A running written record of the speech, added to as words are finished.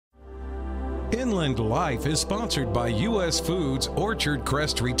Inland Life is sponsored by U.S. Foods, Orchard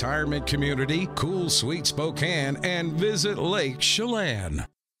Crest Retirement Community, Cool Sweet Spokane, and Visit Lake Chelan.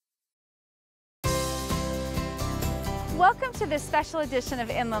 Welcome to this special edition of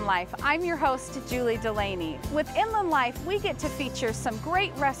Inland Life. I'm your host, Julie Delaney. With Inland Life, we get to feature some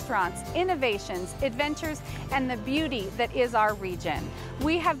great restaurants, innovations, adventures, and the beauty that is our region.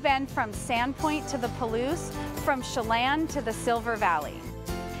 We have been from Sandpoint to the Palouse, from Chelan to the Silver Valley.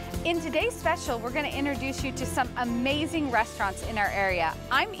 In today's special, we're going to introduce you to some amazing restaurants in our area.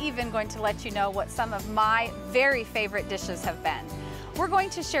 I'm even going to let you know what some of my very favorite dishes have been. We're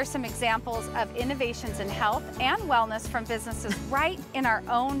going to share some examples of innovations in health and wellness from businesses right in our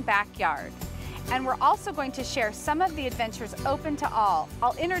own backyard. And we're also going to share some of the adventures open to all.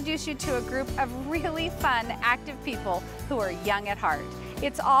 I'll introduce you to a group of really fun, active people who are young at heart.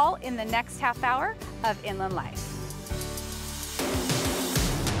 It's all in the next half hour of Inland Life.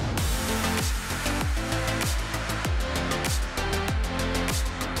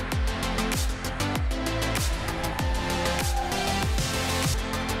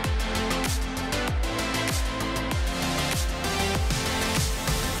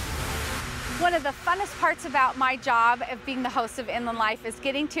 One of the funnest parts about my job of being the host of Inland Life is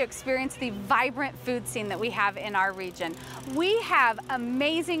getting to experience the vibrant food scene that we have in our region. We have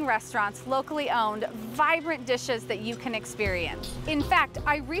amazing restaurants, locally owned, vibrant dishes that you can experience. In fact,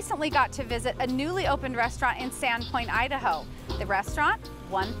 I recently got to visit a newly opened restaurant in Sandpoint, Idaho. The restaurant,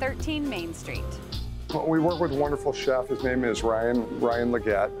 113 Main Street. We work with a wonderful chef. His name is Ryan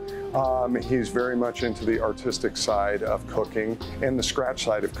Leggett. He's very much into the artistic side of cooking and the scratch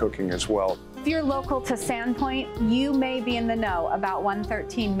side of cooking as well. If you're local to Sandpoint, you may be in the know about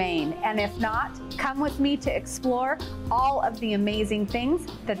 113 Main, and if not, come with me to explore all of the amazing things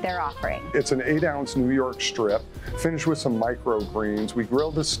that they're offering. It's an 8-ounce New York strip, finished with some microgreens. We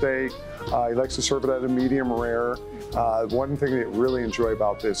grilled the steak. He likes to serve it at a medium rare. One thing that I really enjoy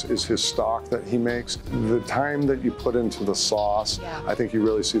about this is his stock that he makes. The time that you put into the sauce, I think you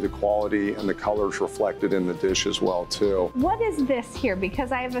really see the quality and the colors reflected in the dish as well too. What is this here?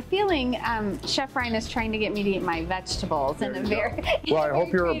 Because I have a feeling Chef Ryan is trying to get me to eat my vegetables in a very Well, I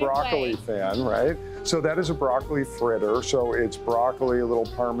hope you're a way. broccoli fan, right? So that is a broccoli fritter. So it's broccoli, a little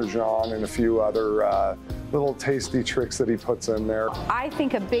Parmesan, and a few other little tasty tricks that he puts in there. I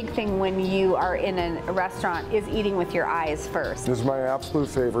think a big thing when you are in a restaurant is eating with your eyes first. This is my absolute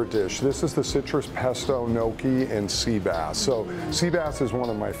favorite dish. This is the citrus pesto gnocchi and sea bass. So sea bass is one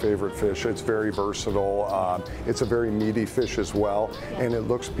of my favorite fish. It's very versatile. It's a very meaty fish as well, and it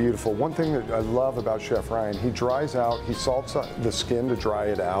looks beautiful. One thing that I love about Chef Ryan, he dries out, he salts the skin to dry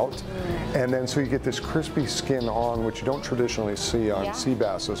it out, and then so you get this crispy skin on, which you don't traditionally see on sea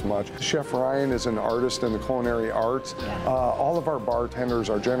bass as much. Chef Ryan is an artist in the culinary arts. All of our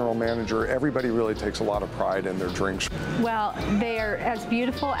bartenders, our general manager, everybody really takes a lot of pride in their drinks. Well, they're as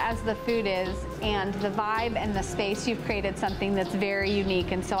beautiful as the food is, and the vibe and the space, you've created something that's very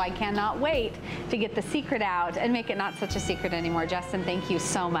unique, and so I cannot wait to get the secret out and make it not such a secret anymore. Justin, thank you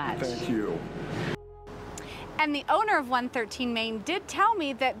so much. Thank you. And the owner of 113 Main did tell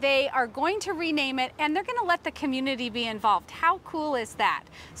me that they are going to rename it and they're going to let the community be involved. How cool is that?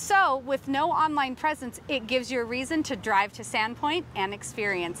 So with no online presence, it gives you a reason to drive to Sandpoint and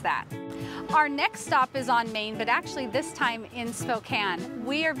experience that. Our next stop is on Main, but actually this time in Spokane.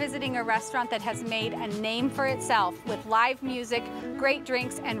 We are visiting a restaurant that has made a name for itself with live music, great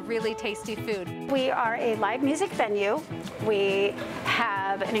drinks, and really tasty food. We are a live music venue. We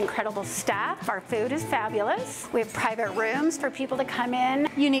have an incredible staff. Our food is fabulous. We have private rooms for people to come in.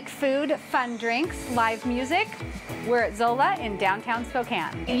 Unique food, fun drinks, live music. We're at Zola in downtown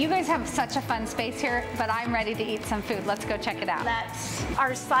Spokane. You guys have such a fun space here, but I'm ready to eat some food. Let's go check it out.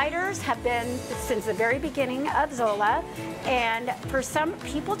 Our sliders have been since the very beginning of Zola, and for some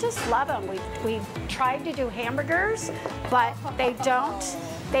people just love them. We've tried to do hamburgers, but they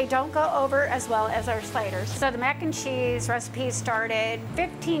don't go over as well as our sliders. So the mac and cheese recipe started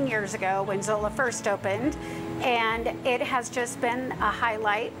 15 years ago when Zola first opened, and it has just been a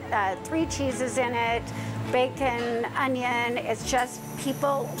highlight. 3 cheeses in it, bacon, onion. It's just,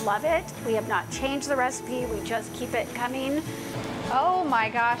 people love it. We have not changed the recipe. We just keep it coming. Oh my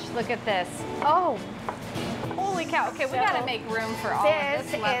gosh, look at this. Oh, holy cow. Okay, we gotta make room for all of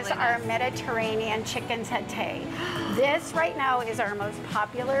this loveliness. This is our Mediterranean chicken satay. This right now is our most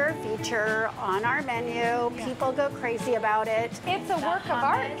popular feature on our menu. People go crazy about it. It's a work of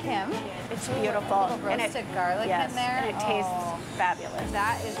art, Kim. It's beautiful. A little roasted garlic in there. And it tastes fabulous.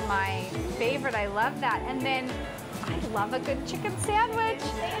 That is my favorite. I love that. And then I love a good chicken sandwich.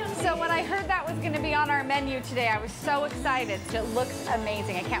 So when I heard that was going to be on our menu today, I was so excited. It looks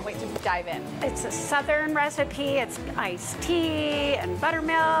amazing. I can't wait to dive in. It's a Southern recipe. It's iced tea and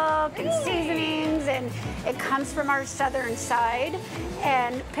buttermilk and seasonings, and it comes from our Southern side.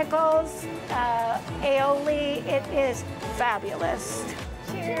 And pickles, aioli, it is fabulous.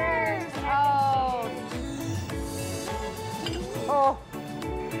 Cheers! Oh,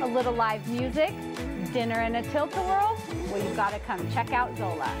 a little live music, dinner in a tilt-a-whirl. Well, you've got to come check out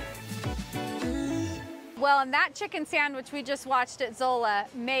Zola. Well, and that chicken sandwich we just watched at Zola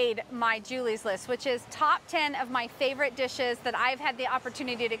made my Julie's List, which is top 10 of my favorite dishes that I've had the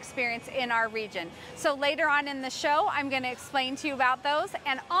opportunity to experience in our region. So later on in the show, I'm going to explain to you about those.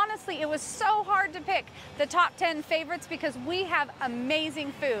 And honestly, it was so hard to pick the top 10 favorites because we have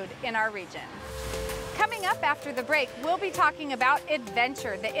amazing food in our region. Coming up after the break, we'll be talking about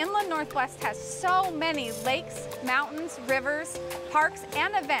adventure. The Inland Northwest has so many lakes, mountains, rivers, parks,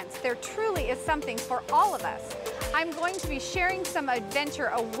 and events. There truly is something for all of us. I'm going to be sharing some adventure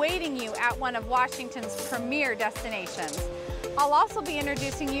awaiting you at one of Washington's premier destinations. I'll also be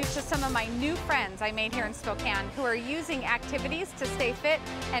introducing you to some of my new friends I made here in Spokane who are using activities to stay fit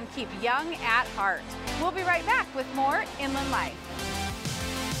and keep young at heart. We'll be right back with more Inland Life.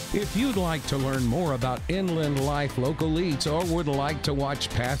 If you'd like to learn more about Inland Life Local Eats or would like to watch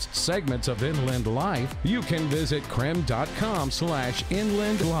past segments of Inland Life, you can visit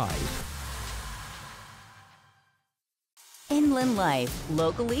krem.com/inlandlife. Inland Life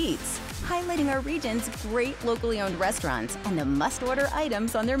Local Eats, highlighting our region's great locally owned restaurants and the must-order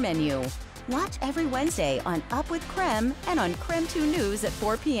items on their menu. Watch every Wednesday on Up with KREM and on KREM 2 News at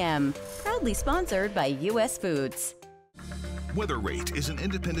 4 p.m. Proudly sponsored by U.S. Foods. WeatherRate is an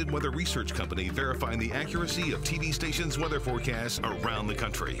independent weather research company verifying the accuracy of TV stations' weather forecasts around the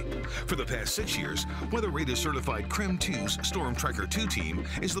country. For the past 6 years, WeatherRate has certified KREM 2's Storm Tracker 2 team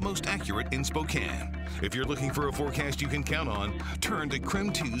is the most accurate in Spokane. If you're looking for a forecast you can count on, turn to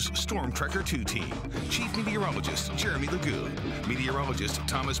KREM 2's Storm Tracker 2 team. Chief Meteorologist Jeremy Legoo, Meteorologist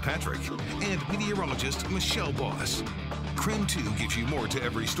Thomas Patrick, and Meteorologist Michelle Boss. KREM 2 gives you more to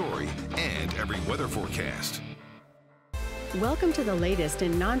every story and every weather forecast. Welcome to the latest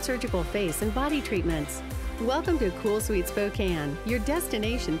in non-surgical face and body treatments. Welcome to Cool Suite Spokane, your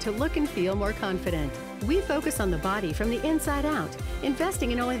destination to look and feel more confident. We focus on the body from the inside out,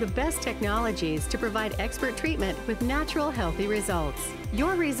 investing in only the best technologies to provide expert treatment with natural, healthy results.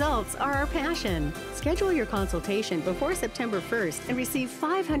 Your results are our passion. Schedule your consultation before September 1st and receive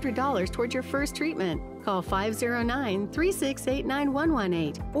 $500 towards your first treatment. Call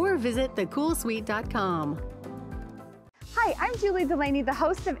 509-368-9118 or visit thecoolsuite.com. Hi, I'm Julie Delaney, the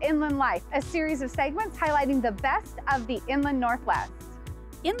host of Inland Life, a series of segments highlighting the best of the Inland Northwest.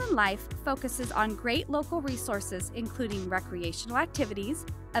 Inland Life focuses on great local resources, including recreational activities,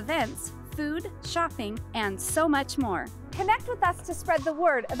 events, food, shopping, and so much more. Connect with us to spread the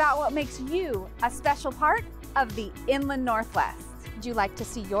word about what makes you a special part of the Inland Northwest. Would you like to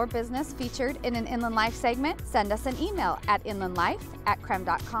see your business featured in an Inland Life segment? Send us an email at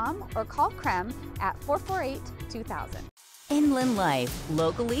inlandlife@krem.com or call KREM at 448-2000. Inland Life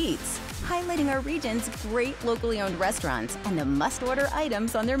Local Eats, highlighting our region's great locally owned restaurants and the must-order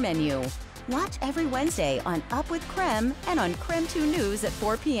items on their menu. Watch every Wednesday on Up with KREM and on KREM 2 News at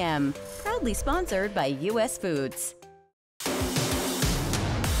 4 p.m. Proudly sponsored by U.S. Foods.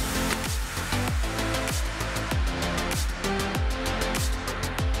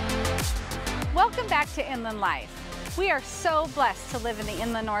 Welcome back to Inland Life. We are so blessed to live in the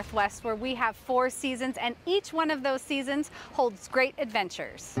Inland Northwest where we have 4 seasons and each one of those seasons holds great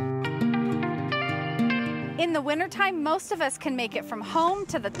adventures. In the wintertime, most of us can make it from home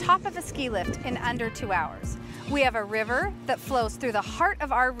to the top of a ski lift in under 2 hours. We have a river that flows through the heart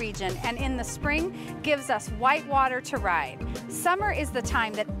of our region and in the spring gives us white water to ride. Summer is the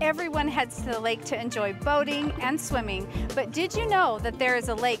time that everyone heads to the lake to enjoy boating and swimming, but did you know that there is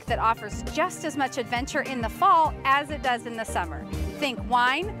a lake that offers just as much adventure in the fall as it does in the summer? Think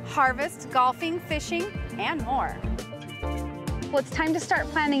wine, harvest, golfing, fishing, and more. Well, it's time to start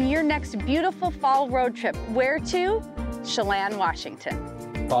planning your next beautiful fall road trip. Where to? Chelan, Washington.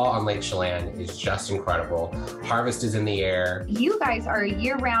 Fall on Lake Chelan is just incredible. Harvest is in the air. You guys are a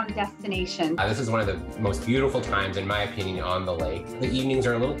year-round destination. This is one of the most beautiful times, in my opinion, on the lake. The evenings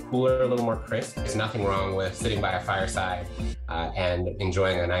are a little cooler, a little more crisp. There's nothing wrong with sitting by a fireside, and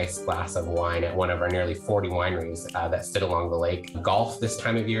enjoying a nice glass of wine at one of our nearly 40 wineries that sit along the lake. Golf this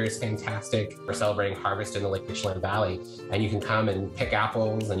time of year is fantastic. We're celebrating harvest in the Lake Chelan Valley, and you can come and pick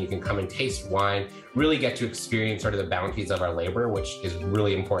apples, and you can come and taste wine, really get to experience sort of the bounties of our labor, which is a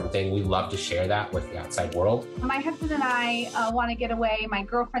really important thing. We love to share that with the outside world. My husband and I want to get away. My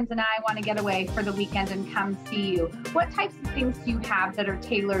girlfriends and I want to get away for the weekend and come see you. What types of things do you have that are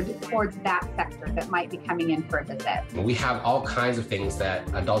tailored towards that sector that might be coming in for a visit? We have all kinds of things that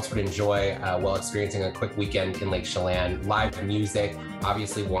adults would enjoy while experiencing a quick weekend in Lake Chelan. Live music,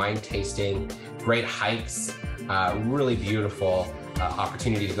 obviously wine tasting, great hikes, really beautiful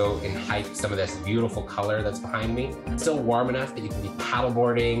opportunity to go and hike some of this beautiful color that's behind me. It's still warm enough that you can be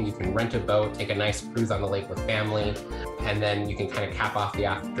paddleboarding, you can rent a boat, take a nice cruise on the lake with family, and then you can kind of cap off the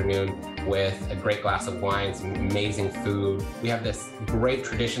afternoon with a great glass of wine, some amazing food. We have this great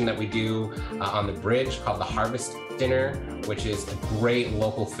tradition that we do on the bridge called the Harvest Dinner, which is a great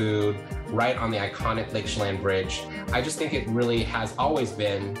local food right on the iconic Lake Chelan Bridge. I just think it really has always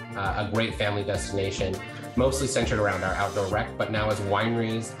been a great family destination, mostly centered around our outdoor rec, but now as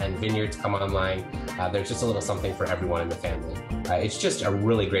wineries and vineyards come online, there's just a little something for everyone in the family. It's just a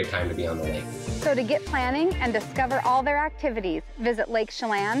really great time to be on the lake. So to get planning and discover all their activities, visit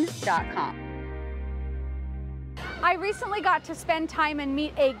lakechelan.com. I recently got to spend time and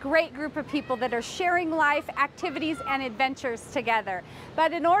meet a great group of people that are sharing life, activities, and adventures together.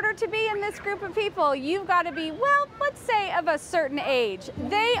 But in order to be in this group of people, you've got to be, well, let's say of a certain age.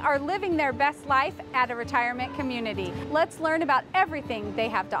 They are living their best life at a retirement community. Let's learn about everything they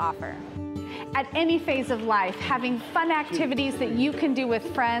have to offer. At any phase of life, having fun activities that you can do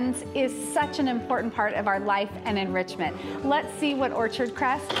with friends is such an important part of our life and enrichment. Let's see what Orchard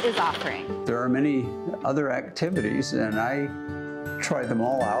Crest is offering. There are many other activities, and I try them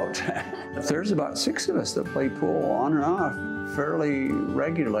all out. There's about 6 of us that play pool on and off fairly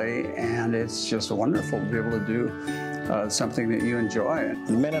regularly, and it's just wonderful to be able to do something that you enjoy.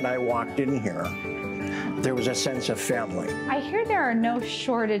 The minute I walked in here, there was a sense of family. I hear there are no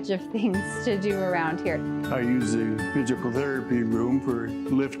shortage of things to do around here. I use the physical therapy room for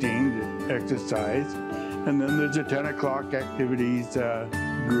lifting, to exercise. And then there's a 10 o'clock activities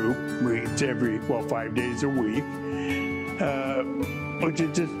group, meets every, 5 days a week, which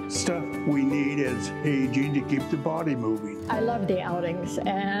is just stuff we need as aging to keep the body moving. I love the outings,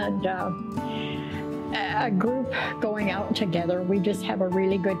 and a group going out together, we just have a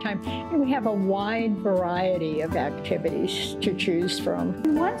really good time. And we have a wide variety of activities to choose from.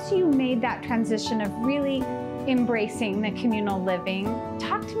 Once you made that transition of really embracing the communal living,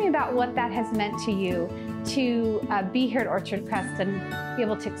 talk to me about what that has meant to you to be here at Orchard Crest and be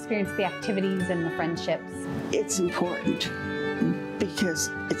able to experience the activities and the friendships. It's important because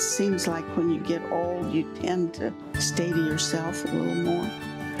it seems like when you get old, you tend to stay to yourself a little more.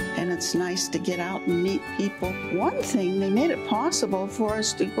 And it's nice to get out and meet people. One thing, they made it possible for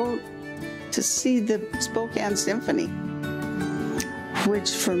us to go to see the Spokane Symphony,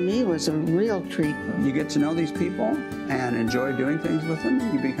 which for me was a real treat. You get to know these people and enjoy doing things with them,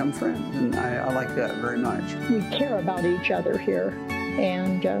 and you become friends, and I like that very much. We care about each other here,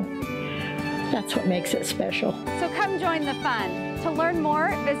 and that's what makes it special. So come join the fun. To learn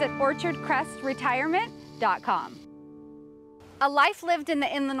more, visit orchardcrestretirement.com. A life lived in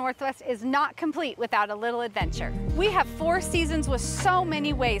the Inland Northwest is not complete without a little adventure. We have 4 seasons with so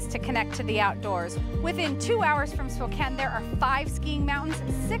many ways to connect to the outdoors. Within 2 hours from Spokane, there are 5 skiing mountains,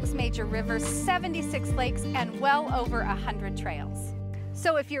 6 major rivers, 76 lakes, and well over 100 trails.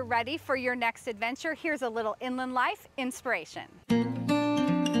 So if you're ready for your next adventure, here's a little inland life inspiration.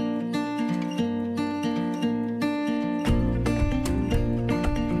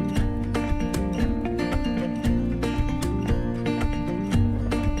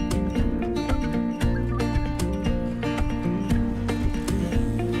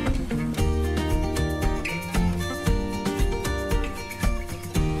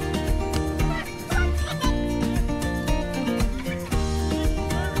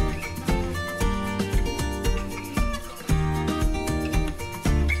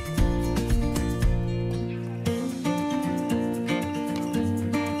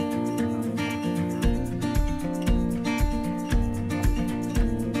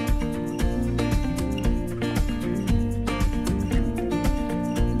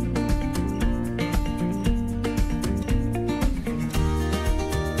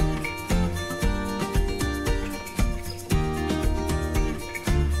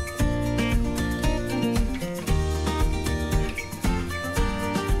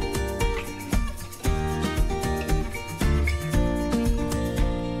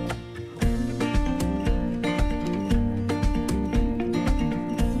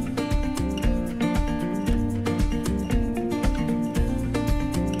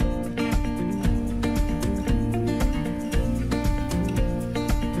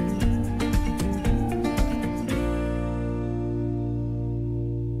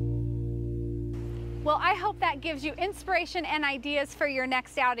 I hope that gives you inspiration and ideas for your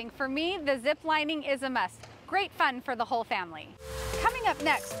next outing. For me, the zip lining is a must. Great fun for the whole family. Coming up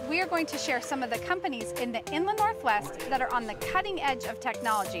next, we are going to share some of the companies in the Inland Northwest that are on the cutting edge of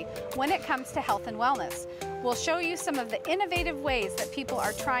technology when it comes to health and wellness. We'll show you some of the innovative ways that people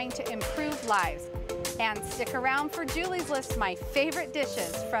are trying to improve lives. And stick around for Julie's list of my favorite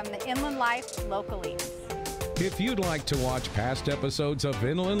dishes from the Inland Life Local Eats. If you'd like to watch past episodes of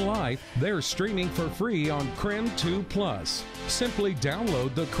Inland Life, they're streaming for free on KREM 2 Plus. Simply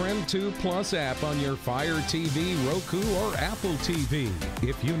download the KREM 2 Plus app on your Fire TV, Roku, or Apple TV.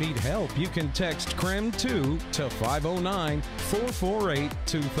 If you need help, you can text KREM 2 to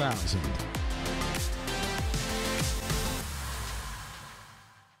 509-448-2000.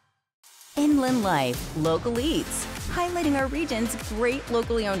 Inland Life Local Eats, highlighting our region's great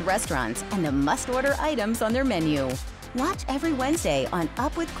locally owned restaurants and the must-order items on their menu. Watch every Wednesday on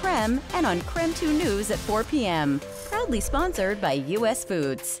Up with KREM and on KREM 2 News at 4 p.m. Proudly sponsored by U.S.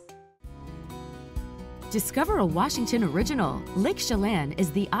 Foods. Discover a Washington original. Lake Chelan is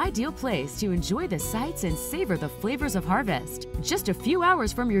the ideal place to enjoy the sights and savor the flavors of harvest. Just a few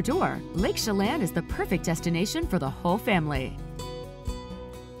hours from your door, Lake Chelan is the perfect destination for the whole family.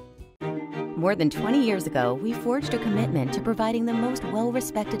 More than 20 years ago, we forged a commitment to providing the most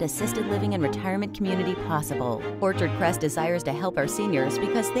well-respected assisted living and retirement community possible. Orchard Crest desires to help our seniors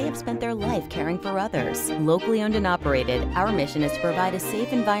because they have spent their life caring for others. Locally owned and operated, our mission is to provide a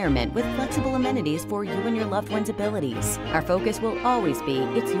safe environment with flexible amenities for you and your loved one's abilities. Our focus will always be,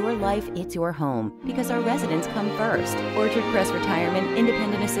 it's your life, it's your home, because our residents come first. Orchard Crest Retirement,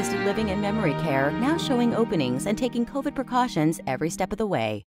 Independent Assisted Living and Memory Care, now showing openings and taking COVID precautions every step of the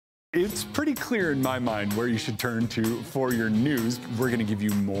way. It's pretty clear in my mind where you should turn to for your news. We're going to give you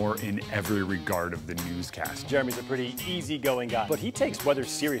more in every regard of the newscast. Jeremy's a pretty easygoing guy, but he takes weather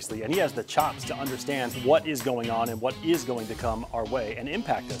seriously, and he has the chops to understand what is going on and what is going to come our way and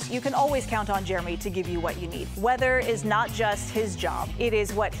impact us. You can always count on Jeremy to give you what you need. Weather is not just his job. It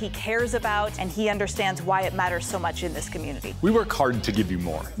is what he cares about, and he understands why it matters so much in this community. We work hard to give you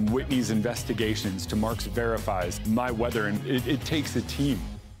more. Whitney's investigations to Mark's verifies my weather, and it takes a team.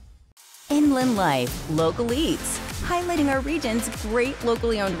 Inland Life Local Eats, highlighting our region's great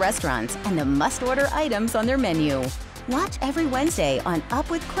locally owned restaurants and the must-order items on their menu. Watch every Wednesday on Up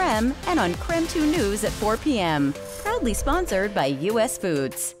with KREM and on KREM 2 News at 4 p.m. Proudly sponsored by U.S.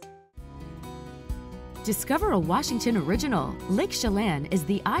 Foods. Discover a Washington original. Lake Chelan is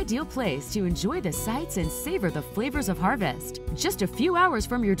the ideal place to enjoy the sights and savor the flavors of harvest. Just a few hours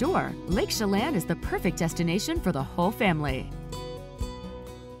from your door, Lake Chelan is the perfect destination for the whole family.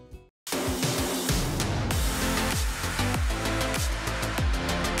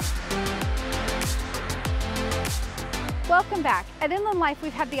 Welcome back. At Inland Life,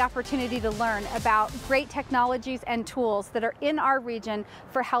 we've had the opportunity to learn about great technologies and tools that are in our region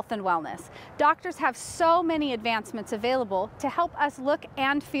for health and wellness. Doctors have so many advancements available to help us look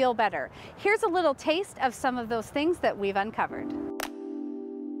and feel better. Here's a little taste of some of those things that we've uncovered.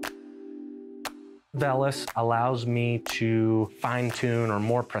 VELYS allows me to fine-tune or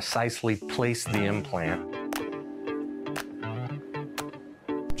more precisely place the implant.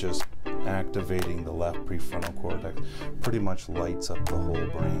 Just activating the left prefrontal cortex pretty much lights up the whole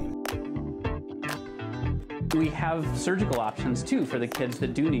brain. We have surgical options too for the kids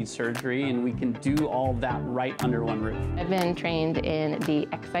that do need surgery, and we can do all that right under one roof. I've been trained in the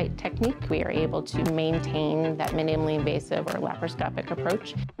Excite technique. We are able to maintain that minimally invasive or laparoscopic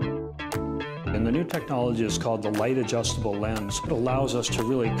approach. And the new technology is called the light adjustable lens. It allows us to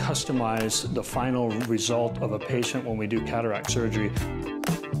really customize the final result of a patient when we do cataract surgery.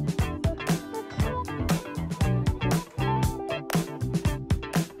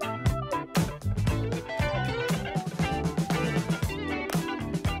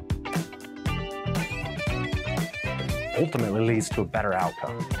 Ultimately leads to a better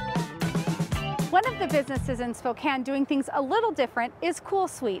outcome. One of the businesses in Spokane doing things a little different is Cool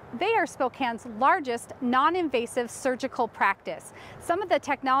Suite. They are Spokane's largest non-invasive surgical practice. Some of the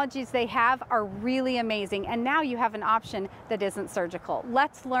technologies they have are really amazing, and now you have an option that isn't surgical.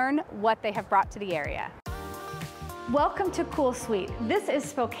 Let's learn what they have brought to the area. Welcome to Cool Suite. This is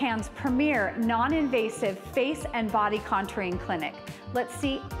Spokane's premier non-invasive face and body contouring clinic. Let's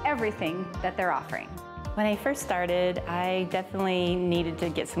see everything that they're offering. When I first started, I definitely needed to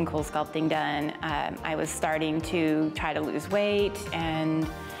get some cool sculpting done. I was starting to try to lose weight and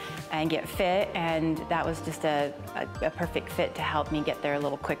get fit, and that was just a perfect fit to help me get there a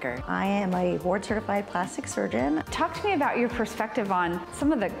little quicker. I am a board-certified plastic surgeon. Talk to me about your perspective on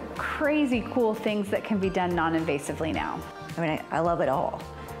some of the crazy cool things that can be done non-invasively now. I mean, I love it all.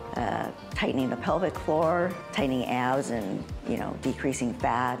 tightening the pelvic floor, tightening abs and, decreasing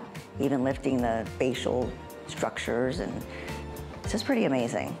fat, even lifting the facial structures, and it's just pretty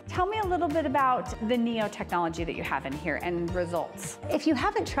amazing. Tell me a little bit about the Neo technology that you have in here and results. If you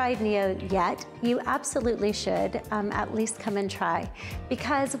haven't tried Neo yet, you absolutely should at least come and try.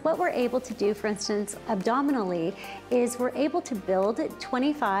 Because what we're able to do, for instance, abdominally, is we're able to build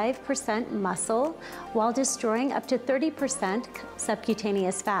 25% muscle while destroying up to 30%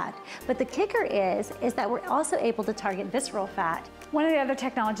 subcutaneous fat. But the kicker is that we're also able to target visceral fat. One of the other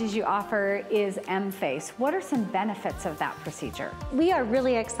technologies you offer is M-Face. What are some benefits of that procedure? We are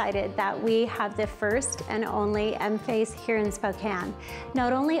really excited that we have the first and only M-Face here in Spokane.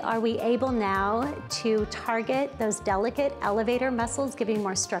 Not only are we able now to target those delicate elevator muscles, giving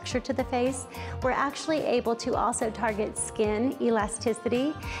more structure to the face, we're actually able to also target skin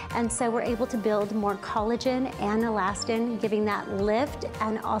elasticity. And so we're able to build more collagen and elastin, giving that lift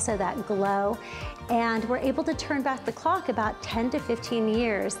and also that glow. And we're able to turn back the clock about 10 to 15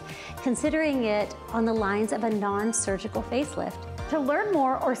 years, considering it on the lines of a non-surgical facelift. To learn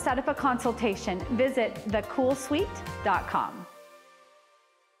more or set up a consultation, visit thecoolsuite.com.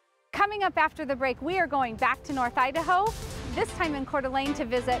 Coming up after the break, we are going back to North Idaho, this time in Coeur d'Alene, to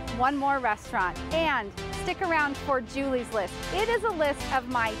visit one more restaurant. And stick around for Julie's list. It is a list of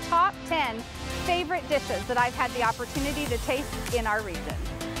my top 10 favorite dishes that I've had the opportunity to taste in our region.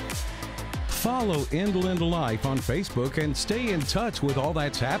 Follow Inland Life on Facebook and stay in touch with all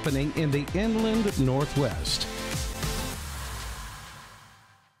that's happening in the Inland Northwest.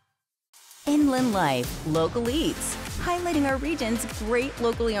 Inland Life, local eats, highlighting our region's great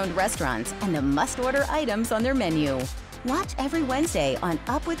locally owned restaurants and the must-order items on their menu. Watch every Wednesday on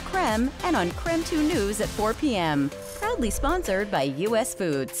Up with KREM and on KREM 2 News at 4 p.m. Proudly sponsored by U.S.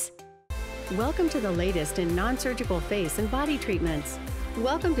 Foods. Welcome to the latest in non-surgical face and body treatments.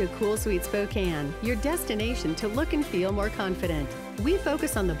 Welcome to Cool Suite Spokane, your destination to look and feel more confident. We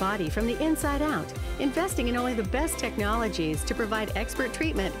focus on the body from the inside out, investing in only the best technologies to provide expert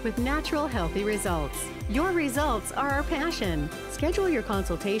treatment with natural, healthy results. Your results are our passion. Schedule your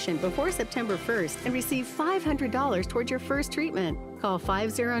consultation before September 1st and receive $500 towards your first treatment. Call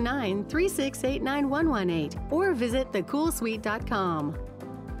 509-368-9118 or visit thecoolsuite.com.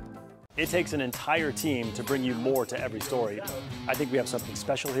 It takes an entire team to bring you more to every story. I think we have something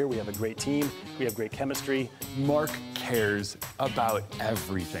special here. We have a great team. We have great chemistry. Mark cares about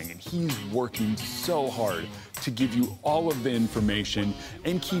everything, and he's working so hard to give you all of the information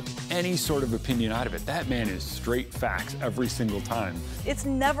and keep any sort of opinion out of it. That man is straight facts every single time. It's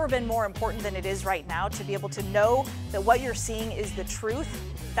never been more important than it is right now to be able to know that what you're seeing is the truth.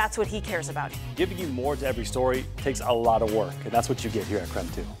 That's what he cares about. Giving you more to every story takes a lot of work, and that's what you get here at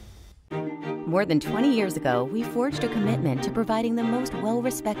KREM 2. More than 20 years ago, we forged a commitment to providing the most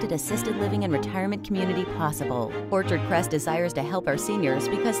well-respected assisted living and retirement community possible. Orchard Crest desires to help our seniors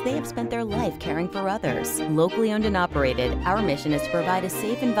because they have spent their life caring for others. Locally owned and operated, our mission is to provide a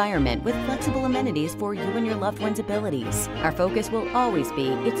safe environment with flexible amenities for you and your loved one's abilities. Our focus will always be,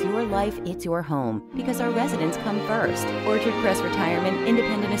 it's your life, it's your home, because our residents come first. Orchard Crest Retirement,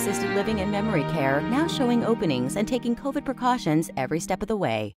 Independent Assisted Living and Memory Care, now showing openings and taking COVID precautions every step of the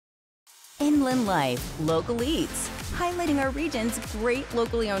way. Inland Life, local eats, highlighting our region's great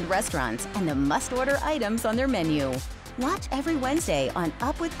locally owned restaurants and the must-order items on their menu. Watch every Wednesday on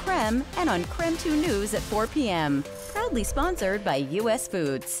Up with KREM and on KREM 2 News at 4 p.m. Proudly sponsored by U.S.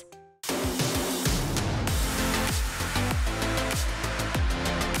 Foods.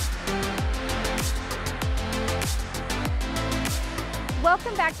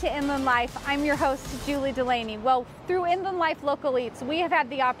 Welcome back to Inland Life. I'm your host, Julie Delaney. Well, through Inland Life Local Eats, we have had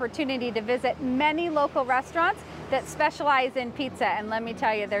the opportunity to visit many local restaurants that specialize in pizza, and let me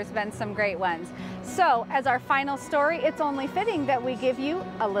tell you, there's been some great ones. So, as our final story, it's only fitting that we give you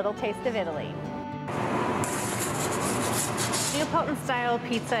a little taste of Italy. Neapolitan style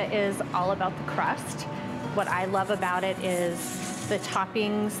pizza is all about the crust. What I love about it is the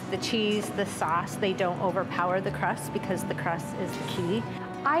toppings, the cheese, the sauce. They don't overpower the crust because the crust is the key.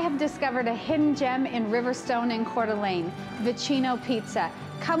 I have discovered a hidden gem in Riverstone and Coeur d'Alene, Vicino Pizza.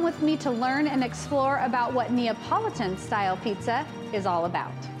 Come with me to learn and explore about what Neapolitan style pizza is all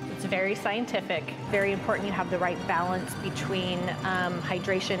about. It's very scientific, very important you have the right balance between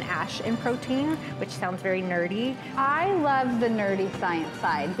hydration, ash, and protein, which sounds very nerdy. I love the nerdy science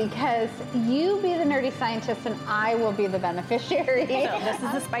side because you be the nerdy scientist and I will be the beneficiary. So this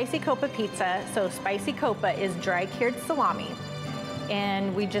is the spicy coppa pizza. So spicy coppa is dry cured salami.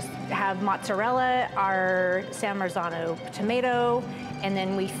 And we just have mozzarella, our San Marzano tomato, and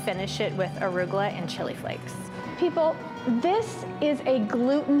then we finish it with arugula and chili flakes. People, This is a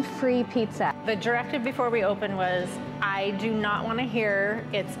gluten-free pizza. The directive before we opened was, I do not want to hear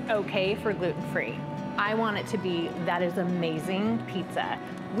it's okay for gluten-free. I want it to be, that is amazing pizza.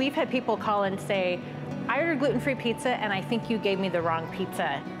 We've had people call and say, I ordered gluten-free pizza and I think you gave me the wrong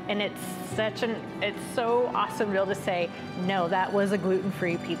pizza. And it's so awesome to be able to say, no, that was a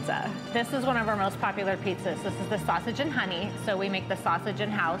gluten-free pizza. This is one of our most popular pizzas. This is the sausage and honey. So we make the sausage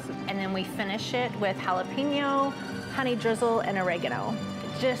in-house and then we finish it with jalapeno, honey drizzle, and oregano.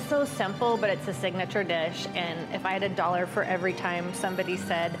 Just so simple, but it's a signature dish. And if I had $1 for every time somebody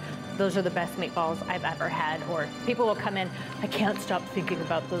said, those are the best meatballs I've ever had, or people will come in, I can't stop thinking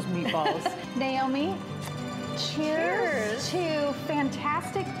about those meatballs. Naomi, cheers to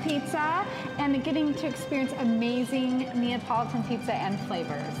fantastic pizza and getting to experience amazing Neapolitan pizza and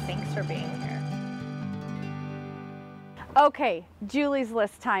flavors. Thanks for being here. Okay, Julie's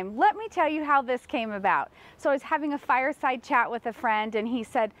list time. Let me tell you how this came about. So I was having a fireside chat with a friend and he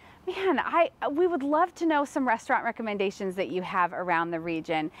said, man, we would love to know some restaurant recommendations that you have around the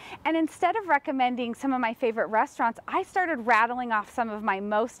region. And instead of recommending some of my favorite restaurants, I started rattling off some of my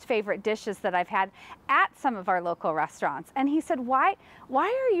most favorite dishes that I've had at some of our local restaurants. And he said, why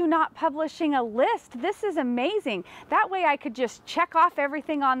are you not publishing a list? This is amazing. That way I could just check off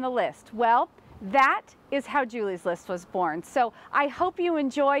everything on the list. Well, that is how Julie's List was born. So I hope you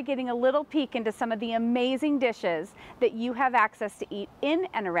enjoy getting a little peek into some of the amazing dishes that you have access to eat in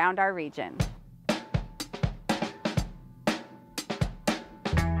and around our region.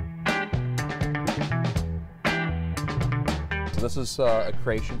 So this is a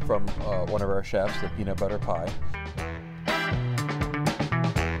creation from one of our chefs, the peanut butter pie.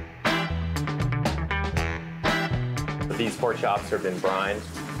 These pork chops have been brined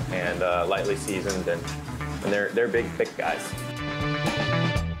and lightly seasoned, and they're big, thick guys.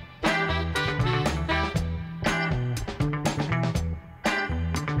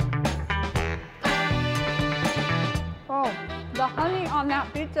 Oh, the honey on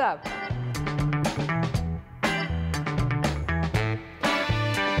that pizza.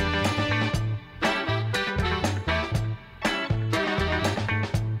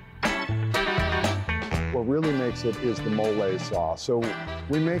 What really makes it is the mole sauce. So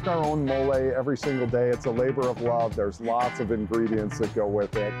we make our own mole every single day. It's a labor of love. There's lots of ingredients that go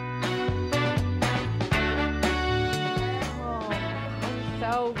with it. Oh,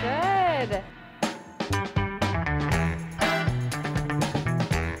 so good.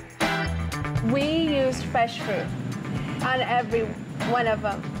 We use fresh fruit on every one of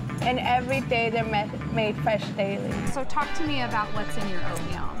them. And every day they're made fresh daily. So talk to me about what's in your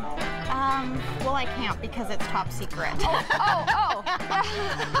oatmeal. Well, I can't because it's top secret. Oh,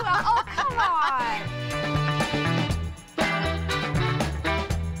 come on.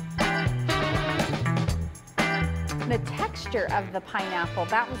 The texture of the pineapple,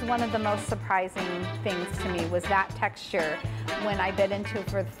 that was one of the most surprising things to me, was that texture. When I bit into it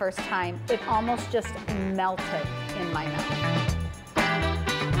for the first time, it almost just melted in my mouth.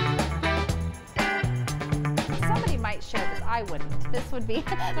 Somebody might share this. I wouldn't. This would be,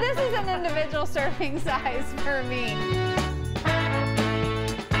 this is an individual serving size for me.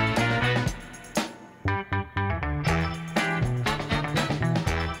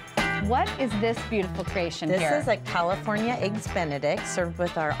 What is this beautiful creation here? This is a California Eggs Benedict served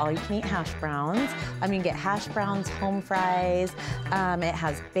with our all-you-can-eat hash browns. You get hash browns, home fries. It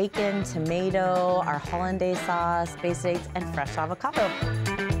has bacon, tomato, our hollandaise sauce, basic eggs, and fresh avocado.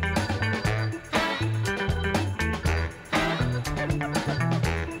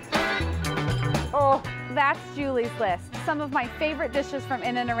 Oh, that's Julie's List. Some of my favorite dishes from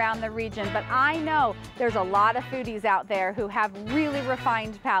in and around the region, but I know there's a lot of foodies out there who have really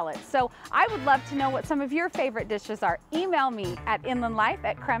refined palates. So I would love to know what some of your favorite dishes are. Email me at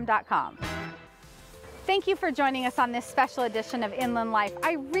inlandlife@krem.com. Thank you for joining us on this special edition of Inland Life.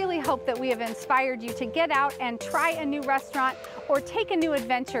 I really hope that we have inspired you to get out and try a new restaurant or take a new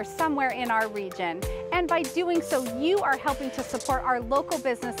adventure somewhere in our region. And by doing so, you are helping to support our local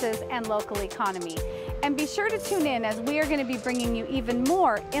businesses and local economy. And be sure to tune in as we are going to be bringing you even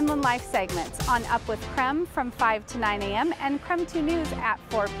more Inland Life segments on Up with KREM from 5 to 9 a.m. and KREM 2 News at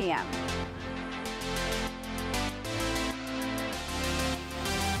 4 p.m.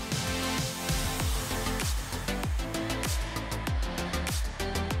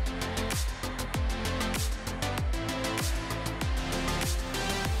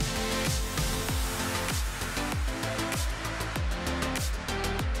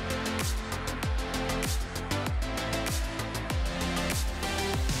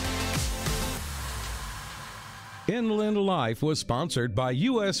 Inland Life was sponsored by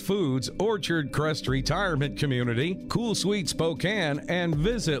U.S. Foods, Orchard Crest Retirement Community, Cool Sweet Spokane, and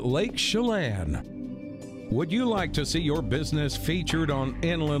Visit Lake Chelan. Would you like to see your business featured on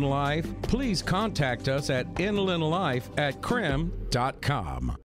Inland Life? Please contact us at inlandlife@krem.com.